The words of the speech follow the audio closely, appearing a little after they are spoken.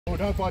Oh,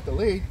 don't fight the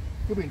lead.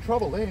 You'll be in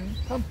trouble then.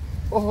 Come.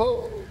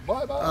 Oh,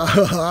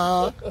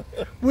 bye-bye.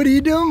 What are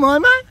you doing,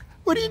 Myma?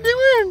 What are you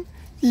doing?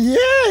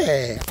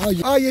 Yeah.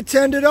 Oh, you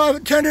turned it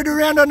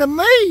around onto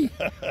me.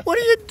 What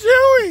are you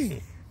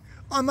doing?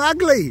 I'm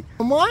ugly.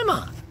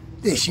 Myma.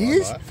 There she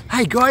is.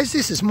 Hey guys,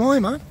 this is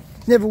Myma.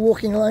 Never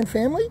Walking Alone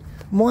family.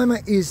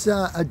 Myma is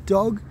a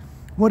dog.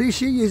 What is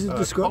she? Is it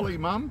a collie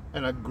mum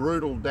and a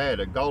groodle dad,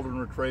 a golden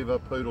retriever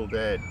poodle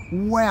dad.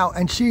 Wow,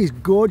 and she is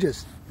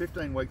gorgeous.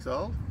 15 weeks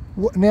old.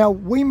 Now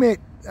we met.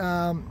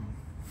 Oh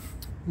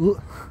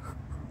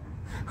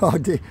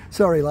dear,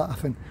 sorry,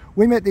 laughing.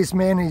 We met this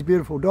man and his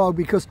beautiful dog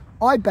because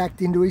I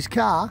backed into his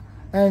car,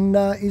 and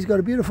he's got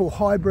a beautiful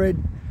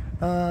hybrid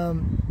Outlander.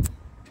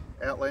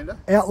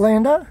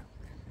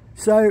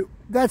 So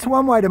that's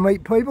one way to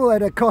meet people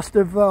at a cost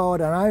of, I don't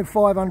know,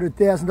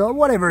 $500,000,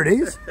 whatever it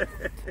is.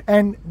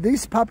 And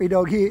this puppy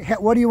dog here,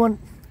 what do you want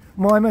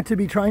Myma to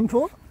be trained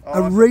for?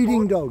 A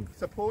reading dog.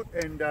 Support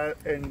and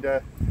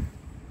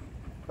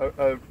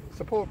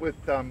support with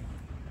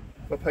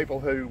for people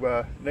who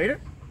need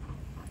it.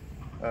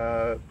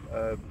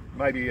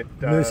 Maybe at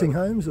nursing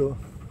homes or?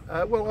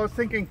 Well, I was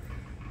thinking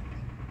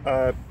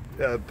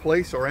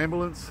police or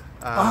ambulance.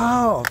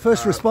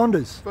 First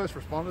responders. First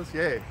responders,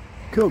 yeah.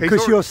 Cool,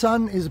 because your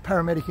son is a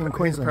paramedic in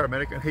Queensland. He's a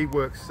paramedic, and he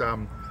works.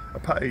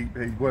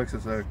 He works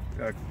as a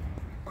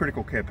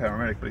critical care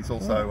paramedic, but he's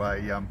also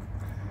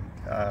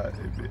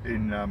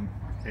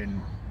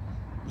in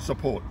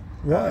support.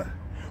 Right.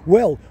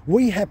 Well,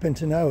 we happen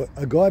to know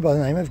a guy by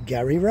the name of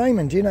Gary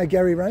Raymond. Do you know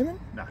Gary Raymond?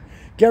 No.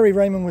 Gary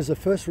Raymond was the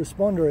first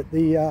responder at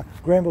the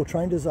Granville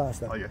train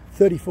disaster. Oh, yeah.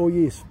 34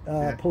 years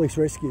police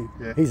rescue.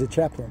 Yeah. He's a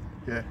chaplain.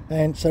 Yeah.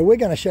 And so we're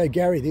going to show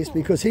Gary this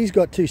because he's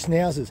got two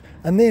schnauzers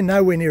and they're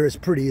nowhere near as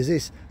pretty as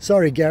this.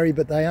 Sorry, Gary,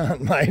 but they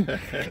aren't, mate.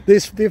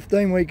 This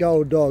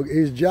 15-week-old dog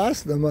is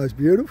just the most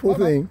beautiful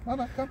thing.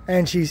 Come.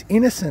 And she's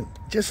innocent,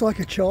 just like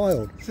a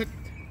child. Sit.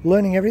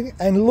 Learning everything.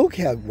 And look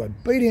how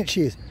obedient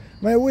she is.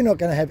 Mate, we're not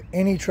going to have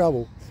any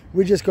trouble.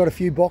 We've just got a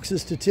few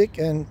boxes to tick.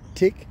 And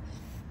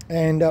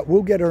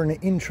we'll get her an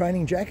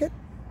in-training jacket.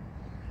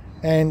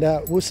 And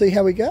we'll see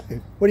how we go.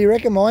 What do you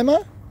reckon,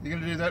 Myma? You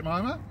going to do that,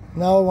 Myma?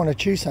 No, I want to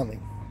chew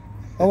something.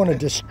 I want to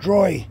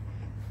destroy.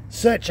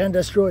 Search and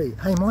destroy.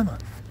 Hey, Myma,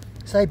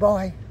 say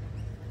bye.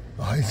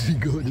 Oh, is he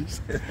gorgeous?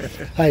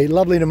 Hey,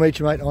 lovely to meet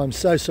you, mate. I'm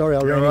so sorry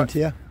I ran into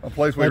you. I'm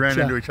pleased we ran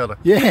into each other.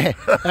 Yeah,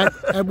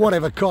 at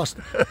whatever cost.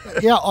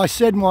 Yeah, I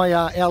said my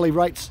hourly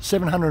rate's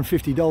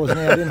 $750 an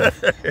hour, didn't I?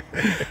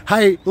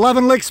 Hey, love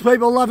and licks,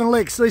 people, love and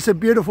licks. These are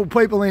beautiful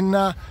people in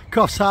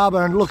Coffs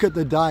Harbour, and look at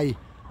the day.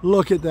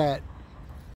 Look at that.